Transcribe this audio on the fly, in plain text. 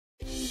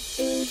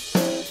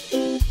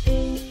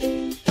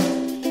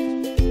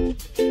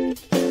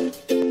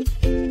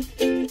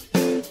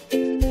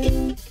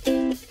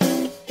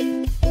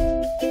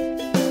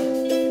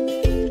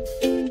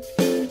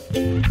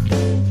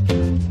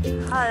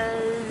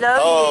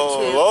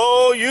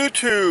Hello,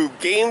 YouTube.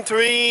 Game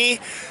 3.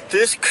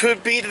 This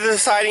could be the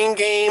deciding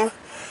game.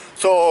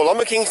 So,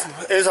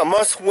 LumberKings is a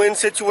must-win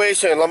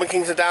situation.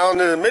 LumberKings are down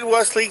in the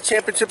Midwest League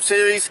Championship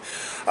Series.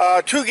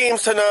 2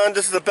 games to none.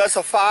 This is the best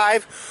of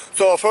 5.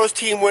 So, first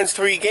team wins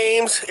 3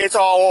 games. It's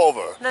all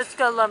over. Let's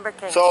go,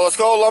 LumberKings. So, let's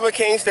go,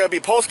 LumberKings. There'll be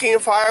post-game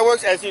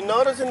fireworks. As you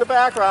notice in the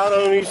background,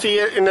 and you see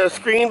it in the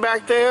screen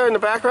back there in the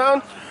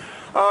background,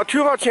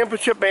 2 of our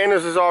championship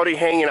banners is already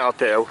hanging out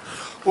there.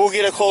 We'll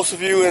get a closer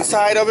view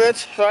inside of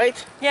it, right?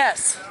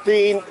 Yes.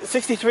 The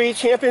 63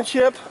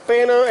 championship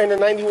banner and the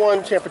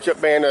 91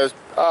 championship banners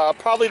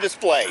probably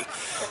display.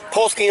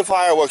 Post-game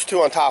fireworks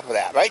too on top of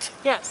that, right?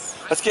 Yes.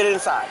 Let's get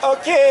inside.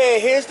 Okay,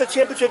 here's the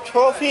championship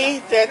trophy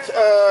that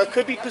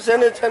could be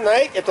presented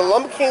tonight. If the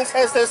LumberKings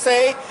has their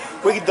say,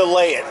 we can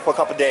delay it for a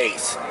couple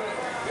days.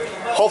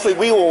 Hopefully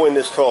we will win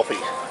this trophy.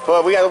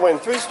 But we got to win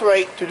 3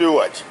 straight to do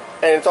it.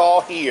 And it's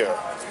all here.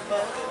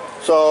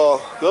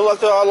 So, good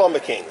luck to our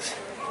LumberKings.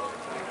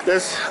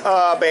 This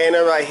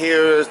banner right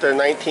here is the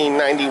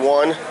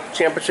 1991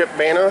 championship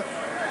banner,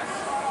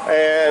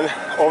 and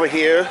over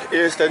here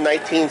is the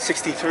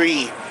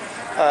 1963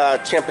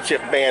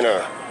 championship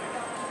banner.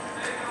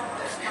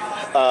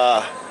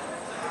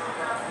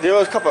 There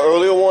was a couple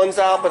earlier ones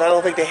out, but I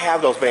don't think they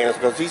have those banners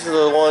because these are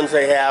the ones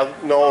they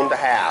have known to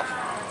have.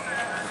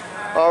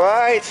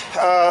 Alright,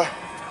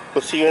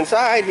 we'll see you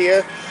inside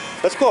here.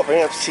 Let's go up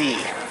ramp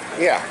C.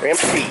 Yeah, ramp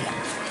C.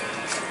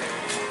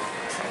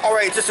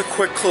 Alright, just a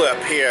quick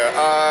clip here.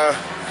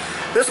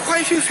 There's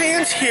quite a few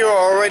fans here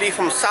already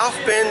from South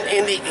Bend,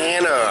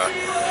 Indiana.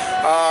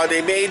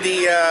 They made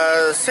the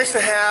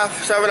 6.5,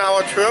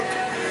 7-hour trip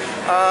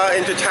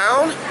into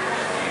town.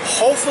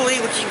 Hopefully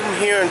we keep them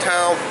here in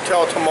town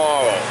till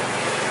tomorrow.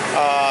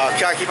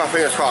 Gotta keep our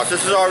fingers crossed.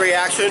 This is our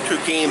reaction to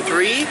Game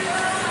 3.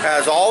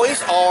 As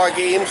always, all our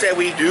games that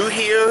we do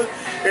here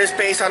is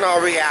based on our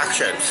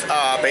reactions,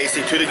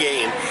 basically to the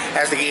game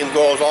as the game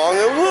goes on,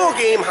 and little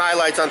game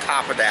highlights on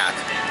top of that.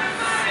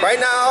 Right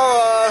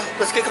now,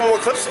 let's get a couple more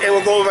clips and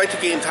we'll go right to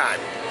game time.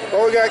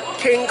 Well, we got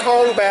King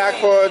Kong back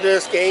for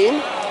this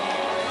game.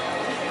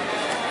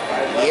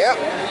 Yep,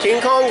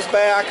 King Kong's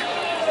back.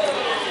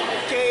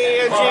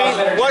 Okay,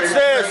 Angie, what's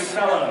this?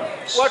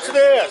 What's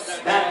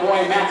this? That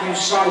boy Matthew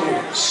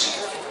Saunders.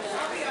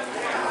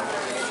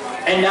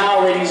 And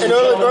now, ladies and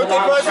gentlemen,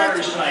 the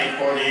starters tonight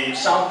for the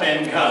South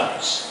Bend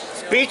Cubs.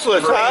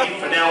 Speechless, huh?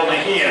 Fidel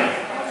Mejia.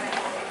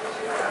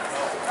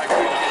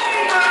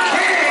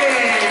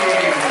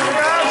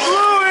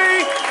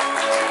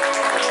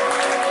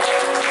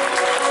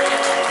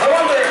 The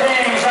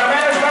LumberKings are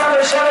managed by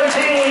number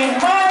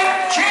 17,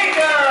 Mike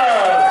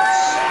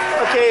Jacobs.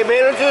 Okay,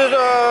 managers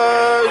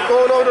are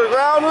going over the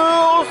ground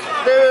rules.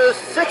 There's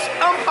 6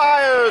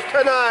 umpires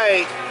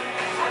tonight.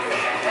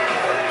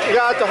 You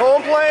got the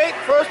home plate,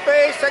 first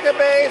base, second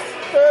base,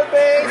 third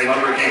base,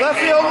 left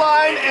field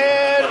line,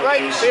 and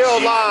right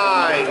field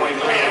line.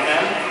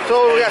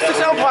 So we got 6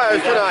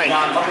 umpires tonight.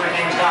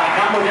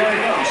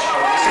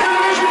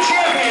 Division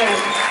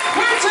champions,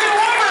 Quincy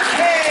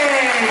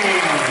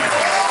LumberKings.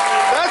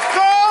 Let's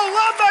go,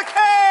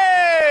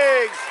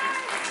 LumberKings!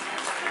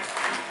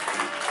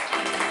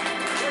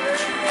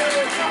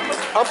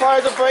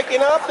 Umpires are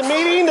breaking up the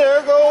meeting.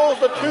 There goes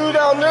the 2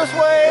 down this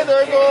way.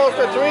 There goes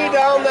the 3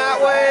 down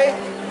that way.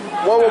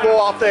 1 will go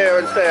off there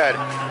instead.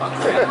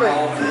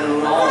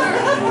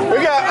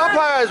 We got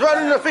umpires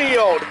running the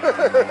field.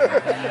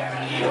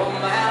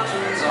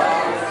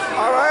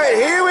 Alright,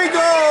 here we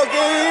go.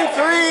 Game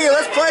 3.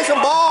 Let's play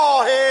some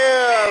ball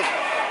here.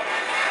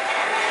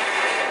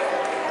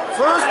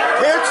 First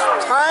pitch,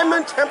 time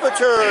and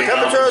temperature.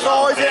 Temperature is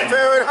always in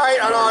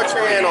Fahrenheit on our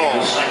channel.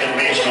 Second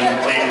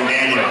baseman, Clayton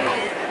Daniel.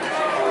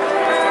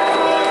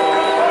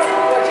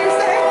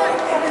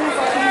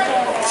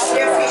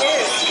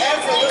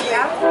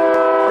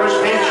 First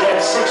pitch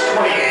at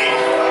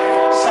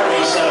 6:28,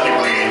 77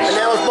 degrees. And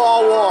that was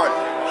ball 1.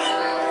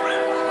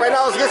 Right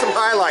now, let's get some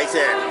highlights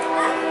in.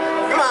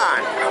 Come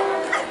on.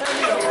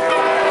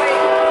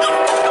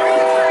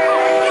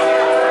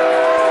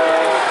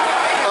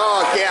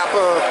 Oh,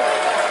 Gapper.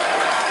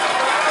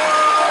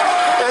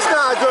 That's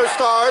not a good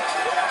start.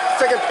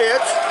 Second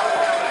pitch.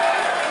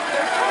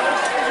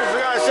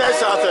 We gotta say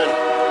something.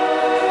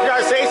 We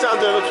gotta say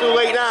something. It's too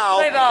late now.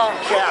 Play ball.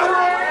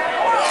 Yeah.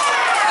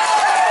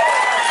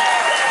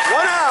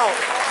 1 out.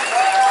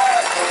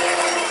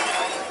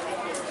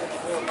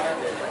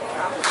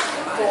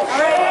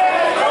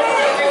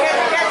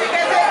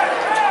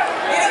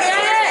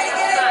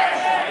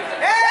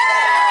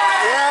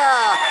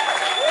 Yeah.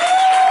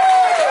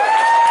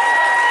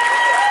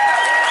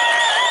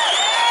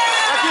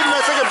 I keep him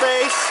at second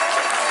base.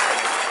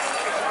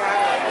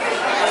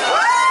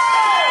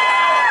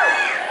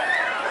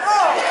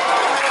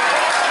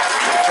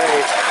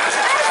 Okay.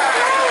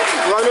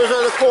 Runners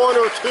in the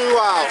corner, 2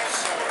 outs.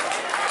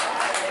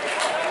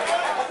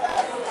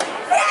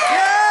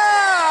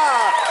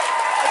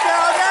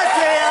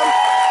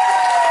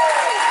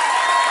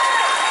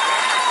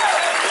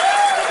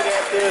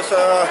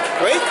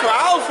 Great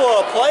crowd for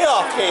a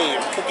playoff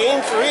game, for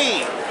Game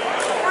 3.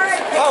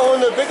 Oh, Wow,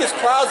 one of the biggest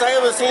crowds I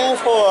ever seen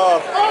for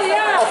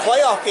a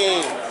playoff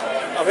game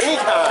of any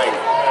kind.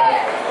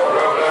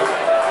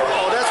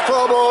 Oh, that's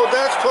trouble,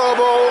 that's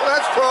trouble,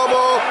 that's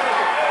trouble.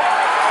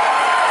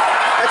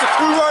 That's a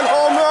 2-run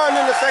home run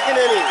in the second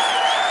inning.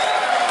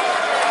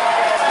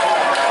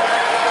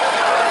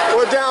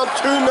 We're down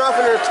 2-0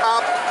 in the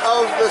top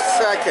of the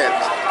second.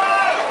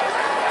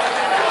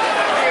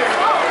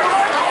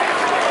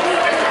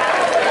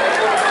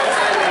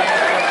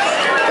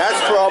 That's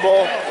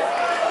trouble.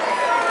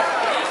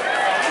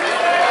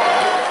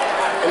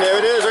 And there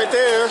it is right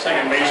there.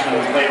 Second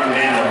baseman Clayton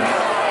Daniel.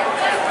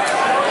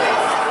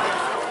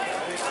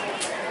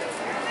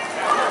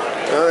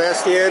 Well,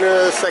 that's the end of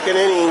the second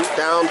inning,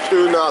 down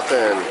 2-0.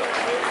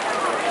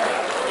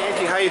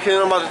 Angie, how you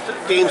feeling about the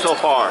game so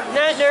far?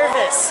 Not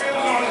nervous.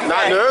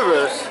 Not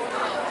nervous?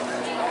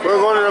 We're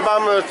going to the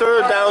bottom of the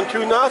third, down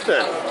 2-0.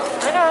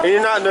 I know. And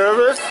you're not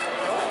nervous?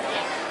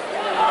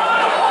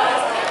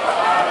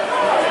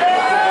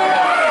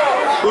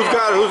 Who's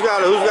got it? Who's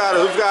got it? Who's got it?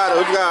 Who's got it?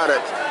 Who's got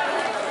it?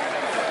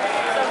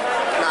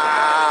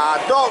 Nah,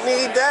 don't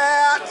need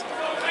that.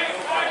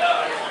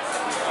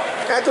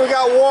 After we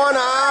got one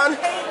on.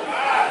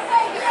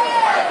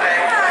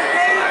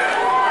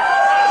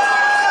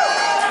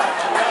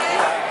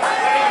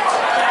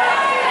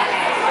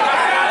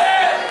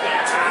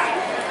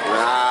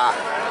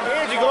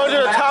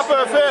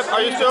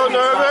 Are you still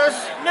nervous?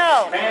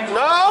 No.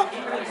 No?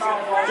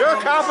 You're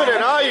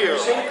confident, are you?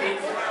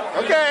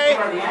 Okay.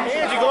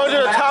 Angie, going to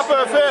the top of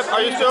the fifth.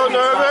 Are you still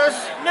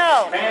nervous?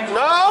 No.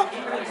 No?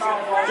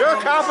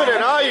 You're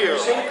confident, are you?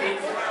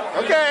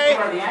 Okay.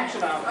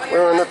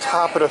 We're in the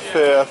top of the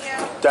fifth,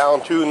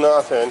 down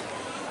 2-0.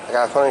 I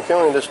got a funny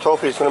feeling this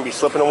trophy is going to be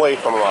slipping away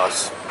from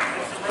us.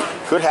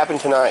 Could happen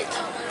tonight.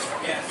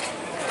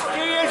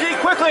 Hey, Angie,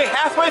 quickly,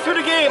 halfway through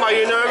the game, are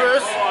you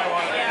nervous?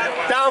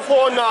 Down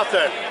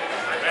 4-0.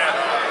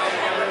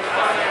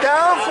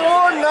 Down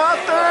 4-0,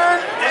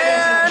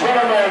 and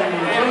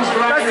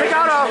let's take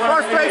out our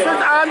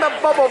frustrations on the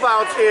bubble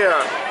bounce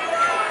here.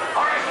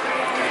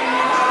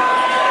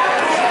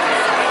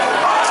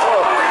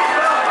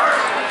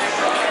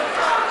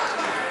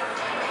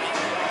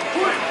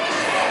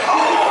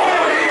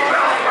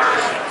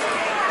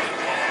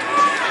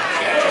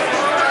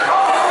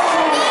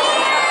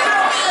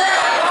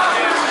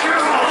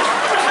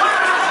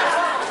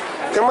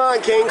 Come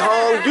on, King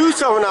Kong, do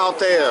something out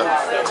there.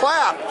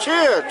 Clap,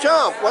 cheer,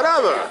 jump,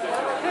 whatever.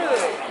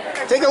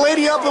 Take a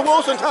lady up the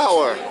Wilson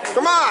Tower.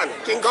 Come on,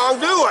 King Kong,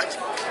 do it.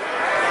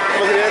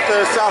 Looking at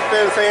the South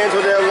Bend fans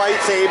with their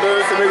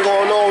lightsabers. They've been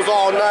going those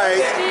all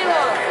night.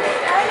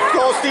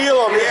 Go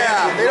steal them,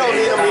 yeah. They don't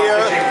need them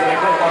here.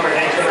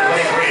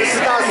 This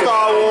is not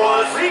Star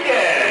Wars.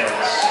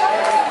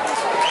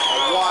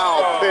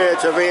 Wild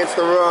pitch, advance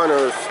the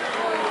runners.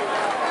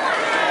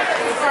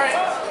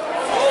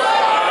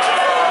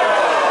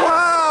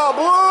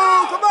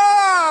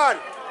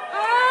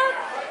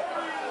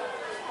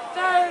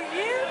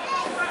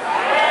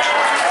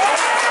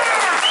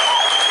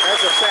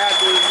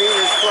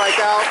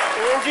 Out.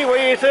 Angie, what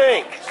do you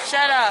think?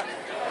 Shut up.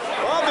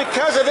 Well,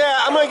 because of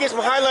that, I'm going to get some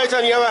highlights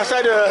on the other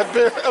side of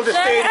the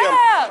stadium.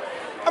 Up.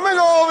 I'm going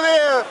to go over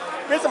there,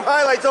 get some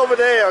highlights over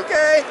there,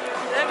 okay?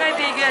 That might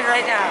be good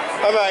right now.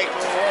 All right.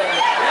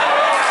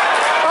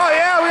 Oh,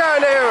 yeah, we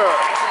got an error.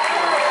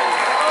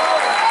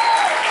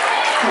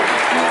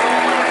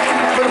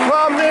 But the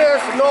problem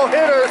is, no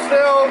hitter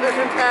still is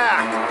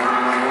intact.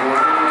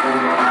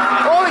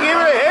 Oh, they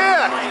gave it a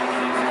hit.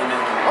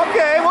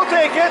 Okay, we'll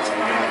take it.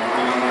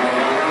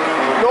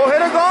 No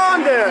hitter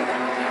gone then.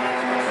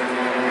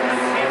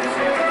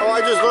 Oh,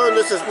 I just learned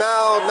this is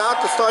now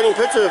not the starting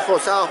pitcher for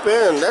South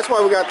Bend. That's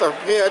why we got the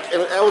hit,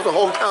 and that was the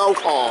hometown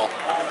call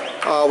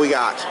we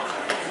got.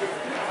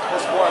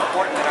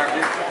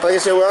 Like I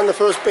said, we're on the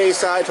first base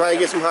side trying to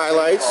get some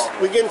highlights.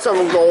 We're getting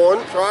something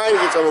going, trying to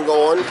get something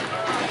going.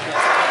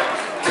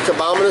 It's the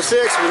bottom of the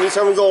sixth. We need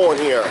something going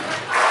here.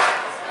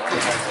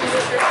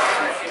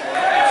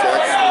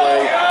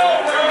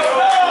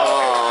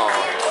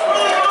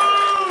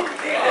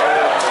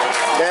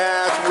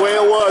 Where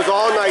it was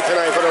all night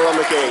tonight for the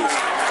LumberKings.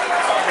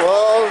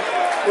 Well,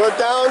 we're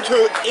down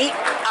to 8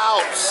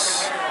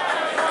 outs.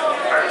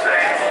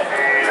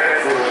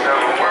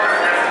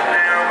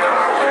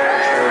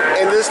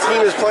 And this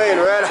team is playing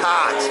red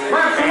hot.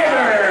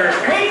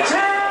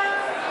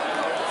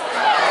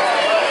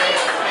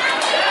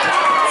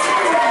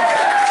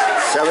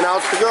 7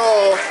 outs to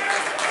go.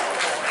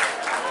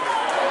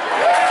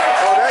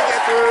 Oh, that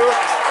get through.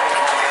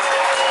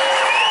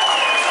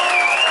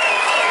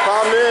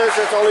 Problem is,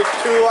 it's only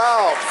 2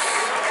 outs.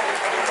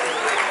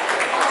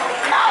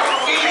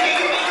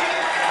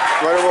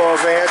 Runner will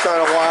advance on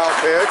a wild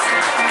pitch.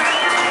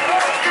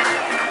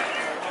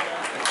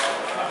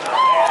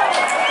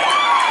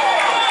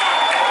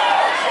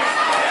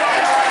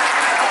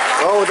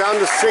 Oh, we're down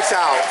to 6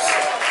 outs.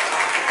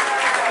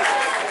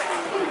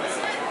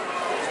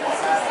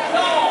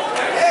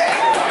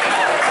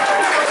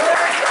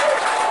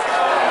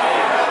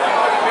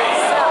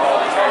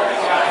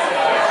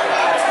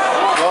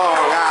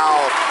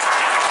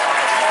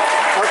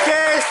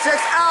 6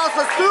 outs.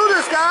 Let's do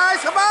this, guys.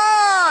 Come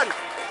on.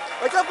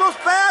 Wake up those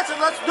bats and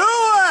let's do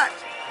it.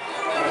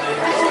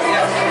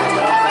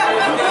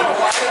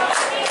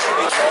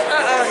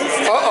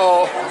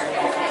 Uh-oh.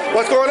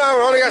 What's going on?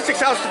 We only got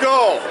 6 outs to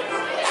go.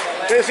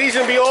 Then the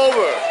season will be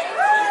over.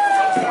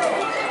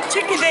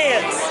 Chicken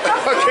dance.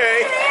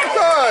 Okay.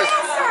 Good.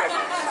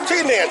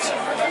 Chicken dance.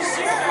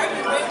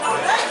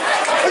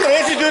 Look at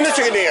Angie doing the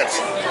chicken dance.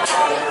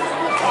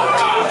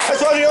 That's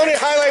the only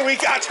highlight we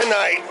got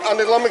tonight on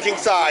the LumberKings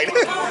side.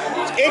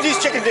 Angie's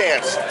chicken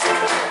dance.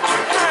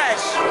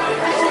 Gosh.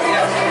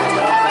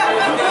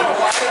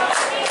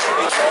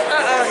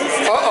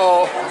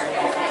 Uh-oh.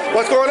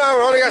 What's going on?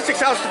 We only got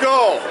 6 outs to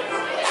go.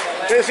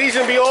 Then the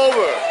season will be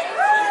over.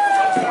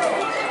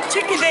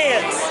 Chicken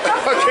dance.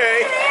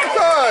 Okay.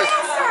 Good.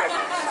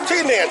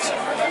 Chicken dance.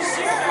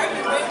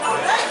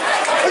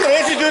 Look at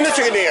Angie doing the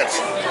chicken dance.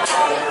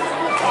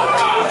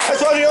 That's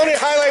the only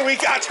highlight we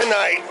got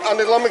tonight on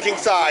the LumberKings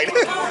side.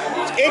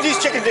 Angie's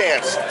chicken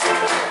dance.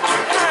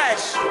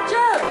 Gosh.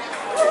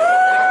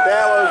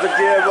 That was a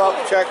give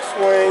up check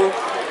swing.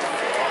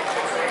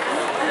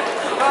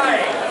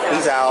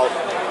 He's out.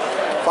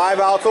 5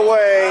 outs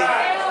away.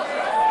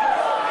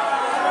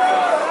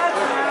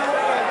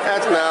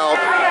 That's an out.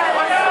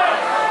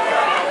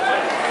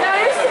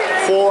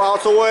 4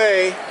 outs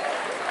away.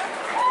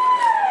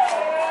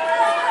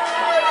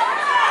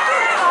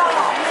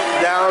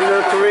 Down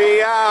to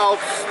 3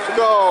 outs to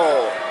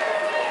go.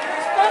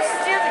 Supposed to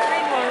steal the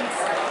green ones.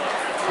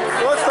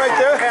 Looks like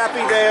they're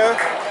happy there.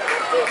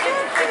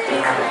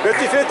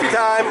 50-50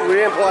 time. We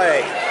didn't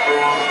play.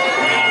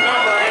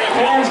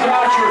 Fans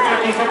got your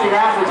 50-50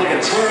 raffle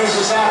tickets. Here is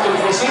this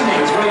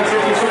evening's winning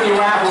 50-50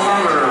 raffle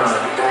number.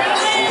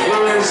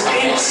 Here is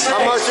 86. How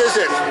much is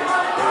it?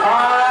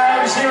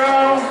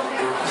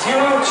 5002.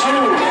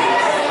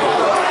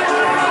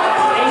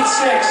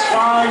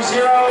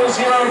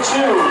 865002.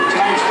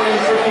 Tonight's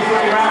winning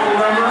 50-50 raffle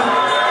number.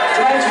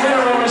 Tonight's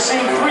winner will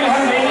receive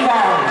 $380.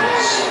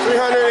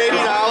 $380?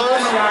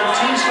 On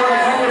T-Store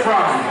Country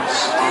Farms.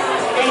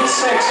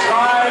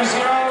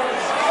 8650.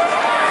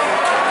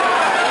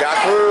 Got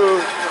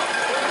through.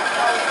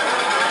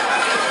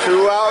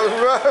 2 out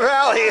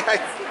rally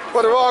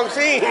for the wrong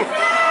team.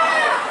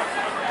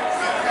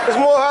 There's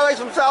more highlights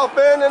from South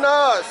Bend than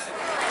us.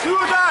 Do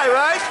or die,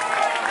 right?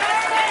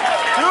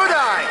 Do or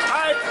die.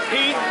 Hi,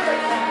 Pete.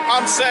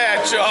 I'm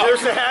sad, Chuck. You're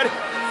sad?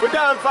 We're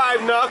down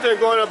 5-0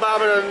 going to the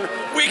bottom of the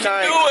We can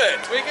ninth. do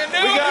it. We can do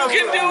it. You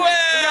can do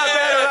it. We got a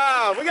bad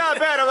around. We got a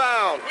bad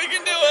around. We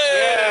can do it.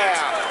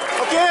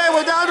 Yeah. Okay,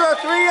 we're down to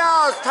 3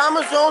 outs.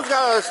 Thomas Jones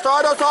got to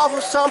start us off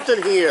with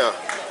something here.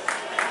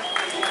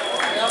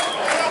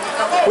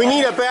 We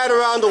need a bat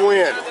around to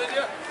win.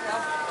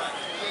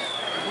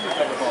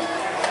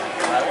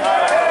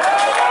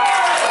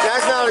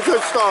 That's not a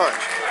good start.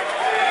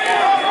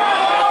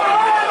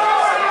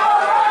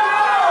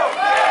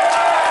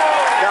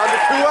 Down to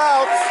 2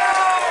 outs.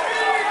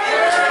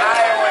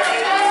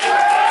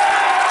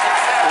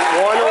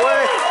 1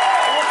 away.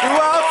 2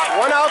 outs,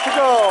 1 out to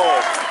go.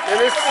 And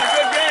this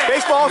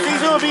baseball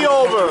season will be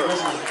over.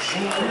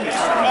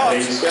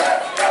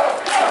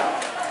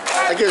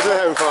 I guess they're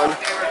having fun.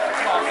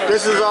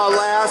 This is our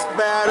last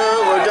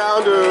batter. We're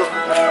down to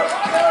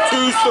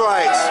 2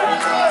 strikes.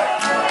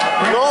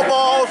 No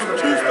balls,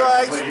 2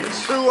 strikes,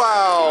 2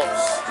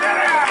 outs.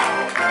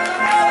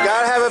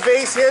 Gotta have a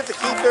base hit to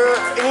keep the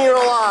inning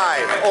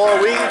alive, or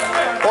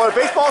the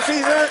baseball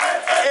season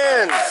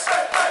ends.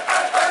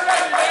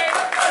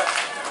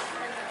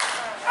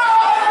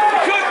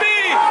 It could be.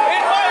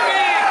 It might be.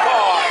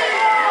 Caught.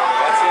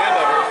 That's the end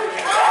of it.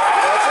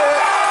 That's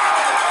it.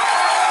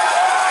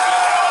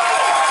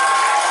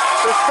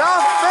 The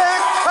South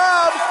Bend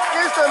Cubs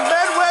is the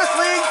Midwest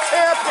League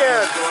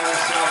champion.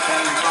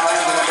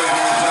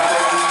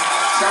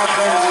 South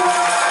Bend wins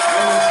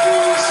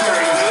the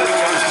series 3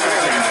 games to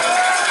 0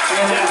 in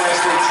the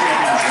Midwest League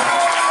Championship.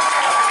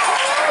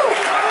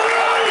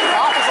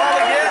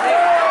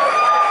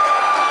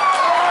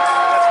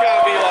 That's got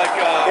to be like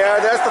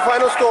Yeah, that's the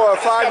final score,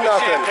 5-0.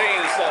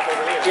 champagne and stuff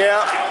over here.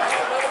 Yeah.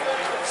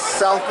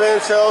 South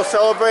Bend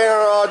celebrating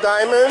our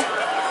diamond.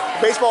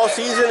 Baseball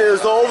season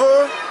is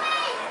over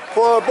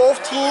for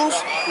both teams.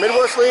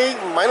 Midwest League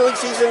minor league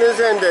season is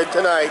ended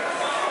tonight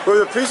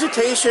with a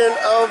presentation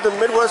of the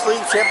Midwest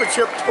League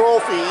Championship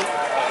trophy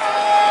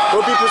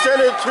will be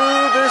presented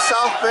to the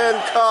South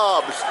Bend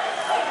Cubs.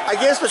 I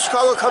guess the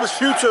Chicago Cubs'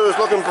 future is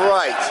looking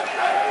bright.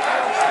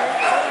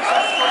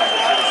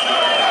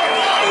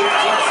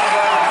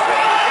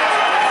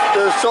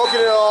 They're soaking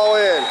it all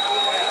in.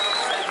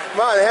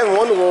 Come on, they haven't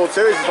won the World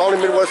Series. It's only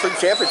Midwest League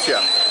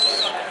Championship.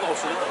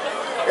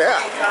 Yeah.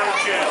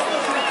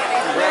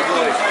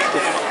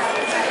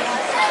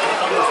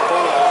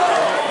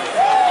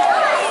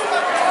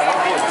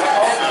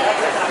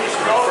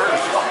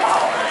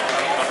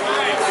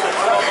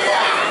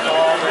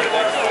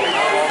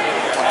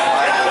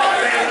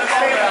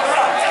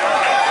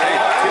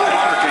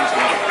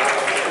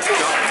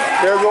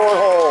 They're going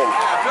home.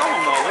 Film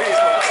them though, please.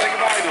 Say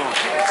goodbye to them.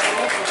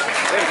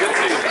 Hey, good to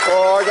see you.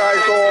 Oh, our guys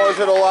guys go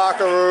into the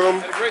locker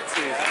room. Great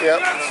season. Yep.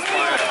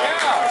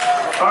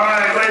 All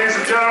right, ladies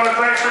and gentlemen,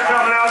 thanks for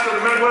coming out to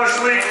the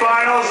Midwest League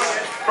Finals.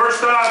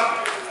 First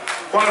off,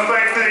 I want to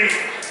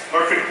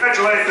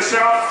congratulate the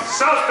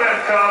South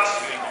Bend Cubs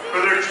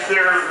for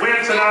their win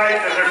tonight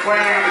and their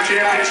claiming of the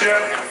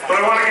championship. But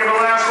I want to give a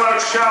last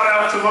shout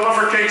out to the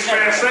LumberKings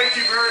fans. Thank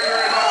you very,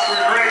 very much for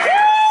a great year.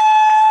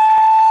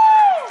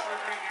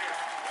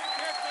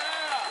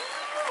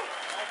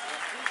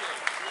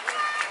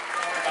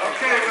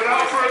 Okay,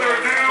 without further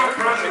ado,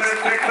 President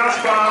Nick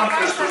Nussbaum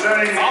is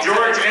presenting the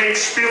George H.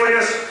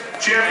 Spelius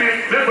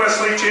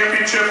Midwest League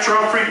Championship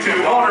Trophy to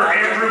owner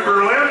Andrew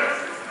Berlin,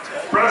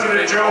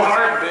 President Joe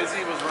Hart,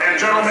 and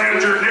General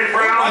Manager Nick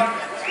Brown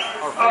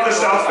of the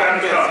South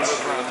Bend Cubs.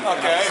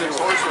 Okay.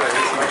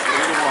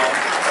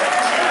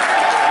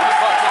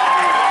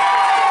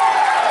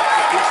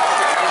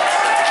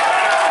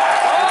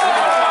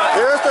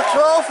 Here's the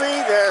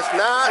trophy that's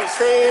not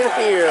staying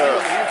here.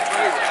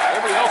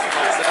 Everybody else was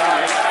on 7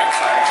 8.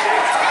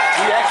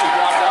 He actually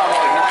dropped out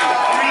like 9 to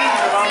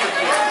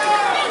 5.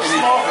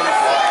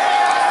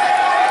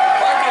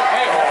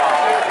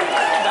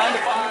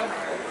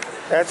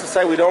 That's the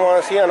side we don't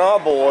want to see on our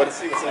board.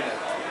 See what's in it.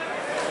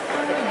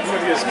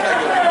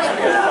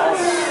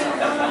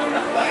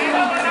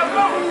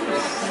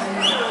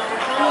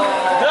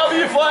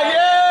 W flag,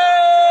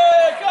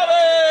 yeah!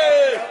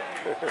 Coming!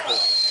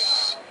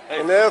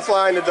 And they're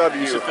flying the W.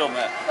 You should film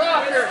that.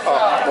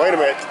 Oh, wait a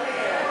minute.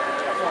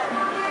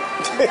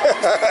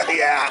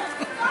 Yeah.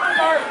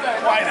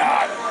 Why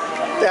not?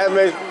 That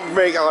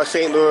make our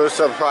St. Louis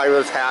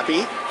subscribers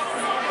happy.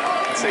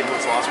 St.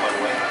 Louis lost, by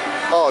the way.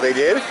 Oh, they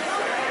did? A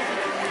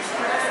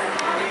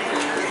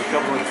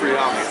couple and 3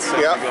 out, it's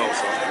 7 Yep. to go.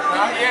 So.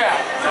 Not yet.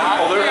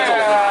 Not there it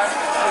is.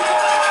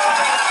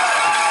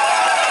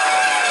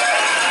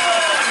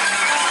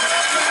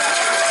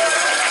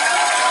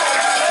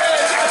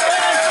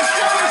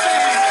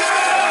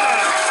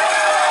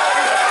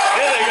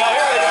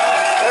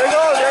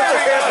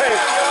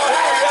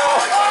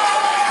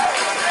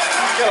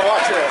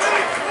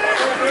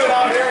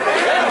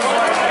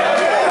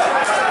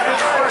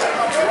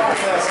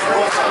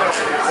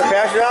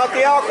 Passing out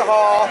the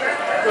alcohol.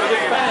 Gonna get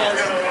the fans.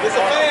 Get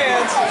the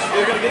fans.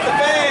 You're gonna get the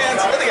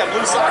fans. They got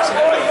blue socks and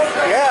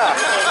everything. Yeah.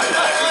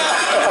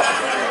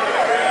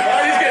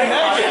 Oh, he's getting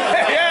naked.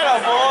 Yeah,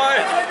 boy.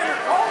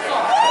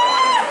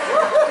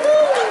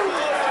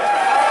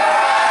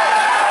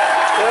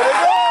 There they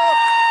go.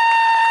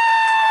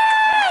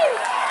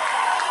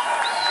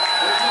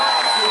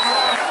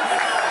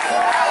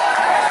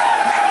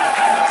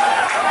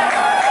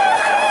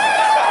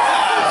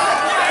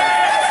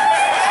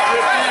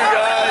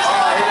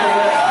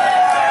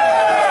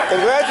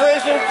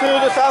 Congratulations to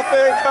the South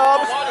Bend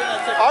Cubs.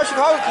 Our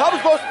Chicago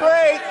Cubs go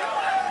straight.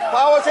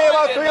 I would say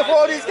about 3 or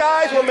 4 of these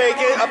guys will make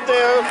it up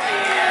there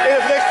in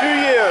the next few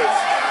years.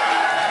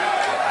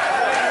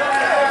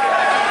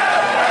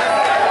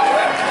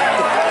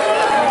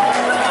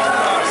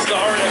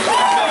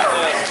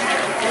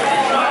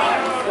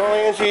 Well,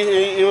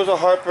 Angie, it was a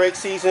heartbreak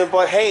season,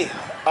 but hey,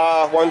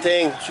 one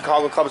thing,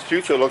 Chicago Cubs'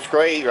 future looks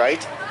great,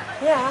 right?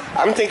 Yeah.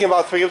 I'm thinking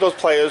about 3 of those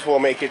players will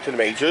make it to the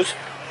majors.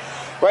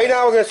 Right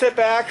now, we're going to sit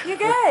back. You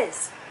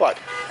guys. What?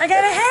 I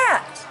got a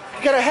hat.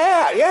 You got a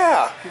hat,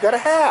 yeah. You got a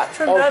hat.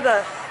 From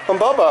Bubba. From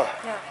Bubba.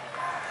 Yeah.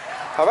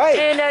 All right.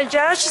 And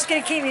Josh is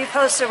going to keep me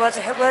posted what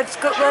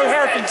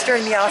happens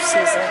during the off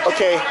season.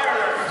 Okay.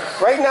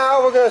 Right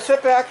now, we're going to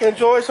sit back and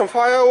enjoy some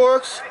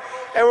fireworks,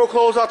 and we'll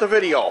close out the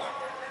video.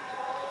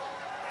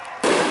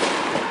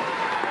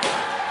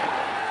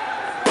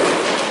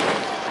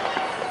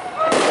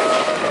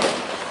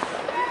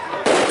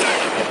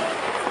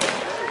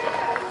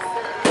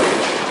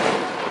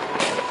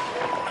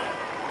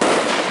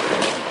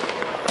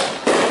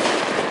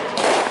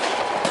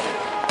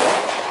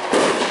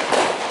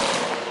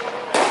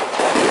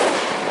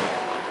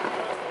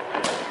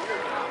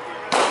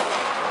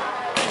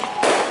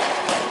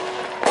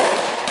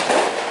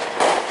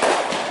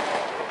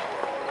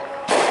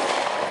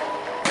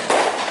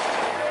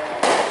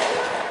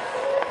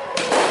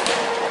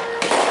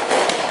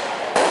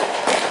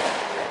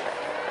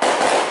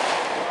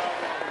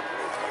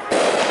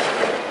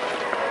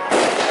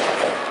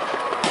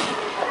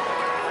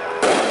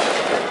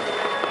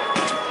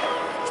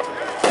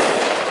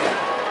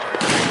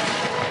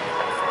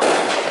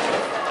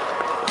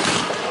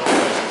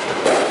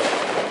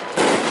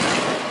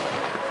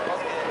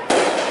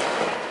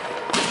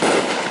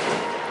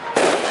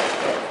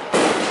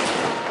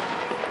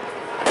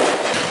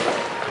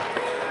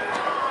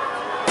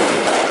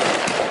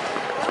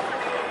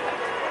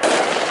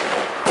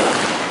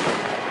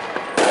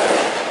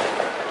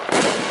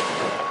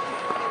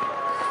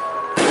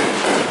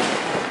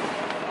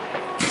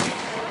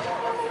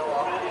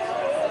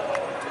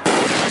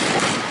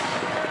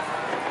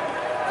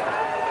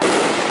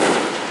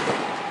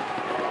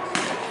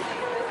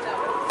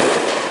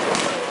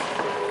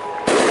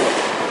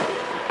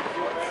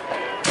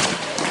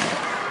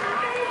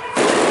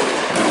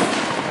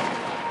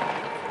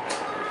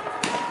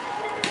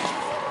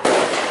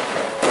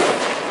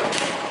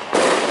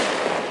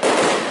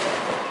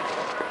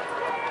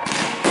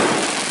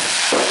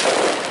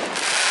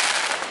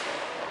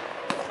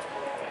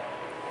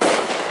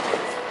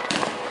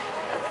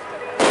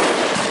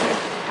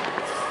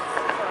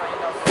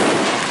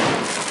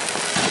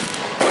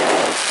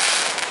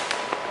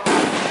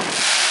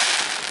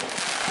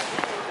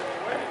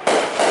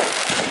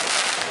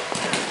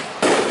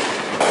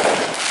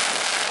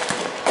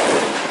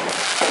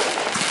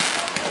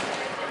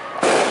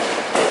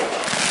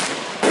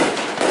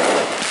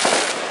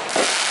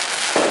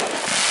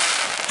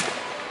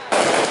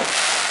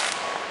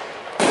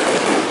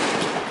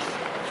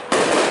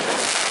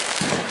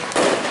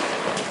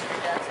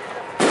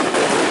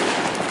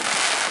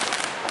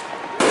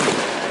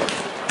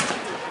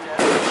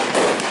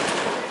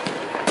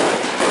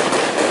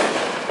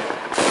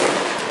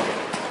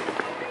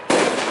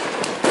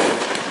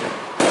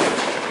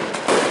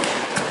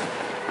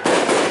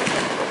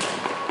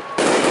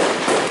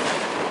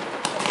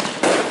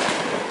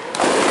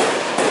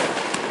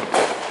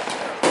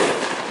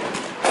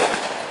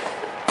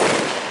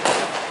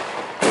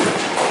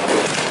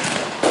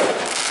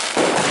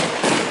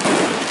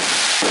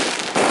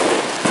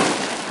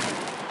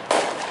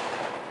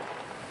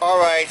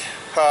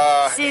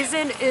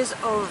 is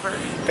over.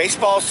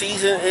 Baseball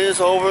season is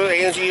over.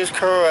 Angie is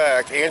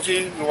correct.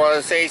 Angie, you want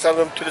to say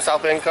something to the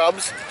South Bend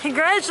Cubs?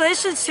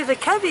 Congratulations to the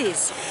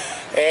Cubbies.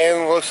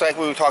 And looks like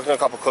we were talking a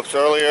couple clips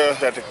earlier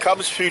that the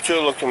Cubs' future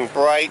looking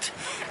bright.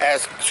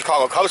 As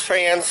Chicago Cubs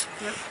fans,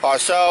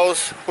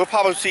 ourselves, we'll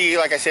probably see,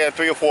 like I said,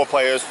 3 or 4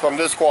 players from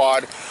this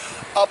squad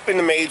up in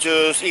the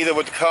majors, either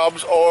with the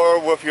Cubs or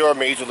with your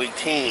major league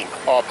team,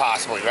 or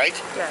possibly, right?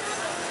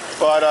 Yes.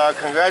 But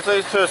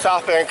congratulations to the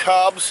South Bend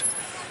Cubs.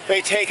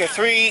 They take a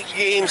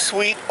 3-game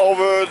sweep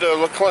over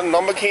the Clinton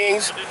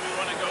LumberKings.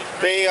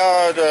 They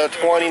are the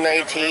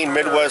 2019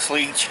 Midwest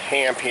League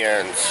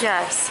champions.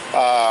 Yes.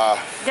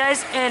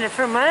 Guys, and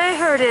from what I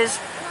heard is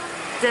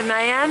the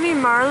Miami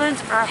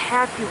Marlins are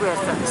happy with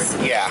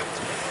us. Yeah,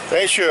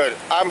 they should.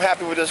 I'm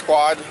happy with the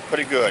squad.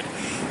 Pretty good.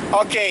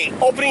 Okay,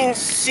 opening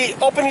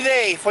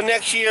day for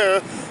next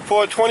year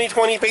for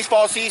 2020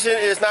 baseball season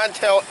is not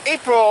until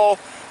April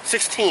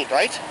 16th,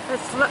 right?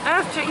 It's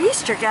after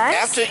Easter, guys.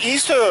 After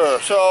Easter.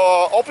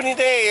 So opening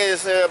day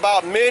is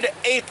about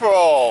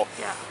mid-April.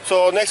 Yeah.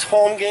 So next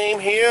home game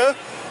here.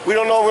 We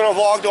don't know if we're going to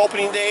vlog the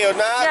opening day or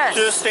not. Yes.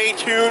 Just stay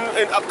tuned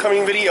in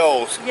upcoming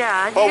videos.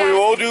 Yeah. But we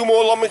will do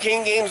more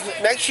LumberKing games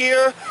next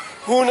year.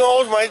 Who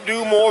knows, might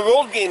do more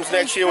road games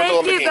next year with the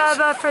LumberKings. Thank you,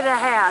 Bubba, for the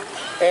hat.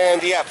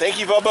 And yeah, thank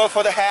you, Bubba,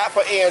 for the hat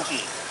for Angie.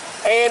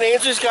 And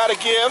Angie's got a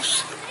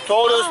gift.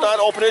 Told us not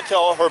to open it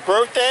till her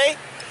birthday.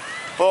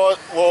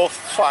 But we'll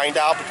find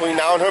out between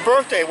now and her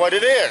birthday what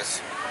it is.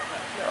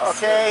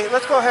 Okay,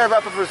 let's go ahead and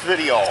wrap up this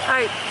video.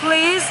 Alright,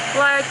 please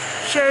like,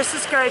 share,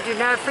 subscribe. Do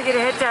not forget to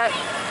hit that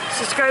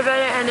subscribe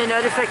button and the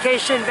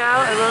notification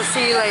bell, and we'll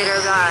see you later.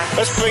 Bye.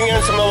 Let's bring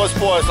in some other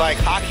sports like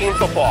hockey and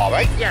football,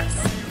 right? Yes.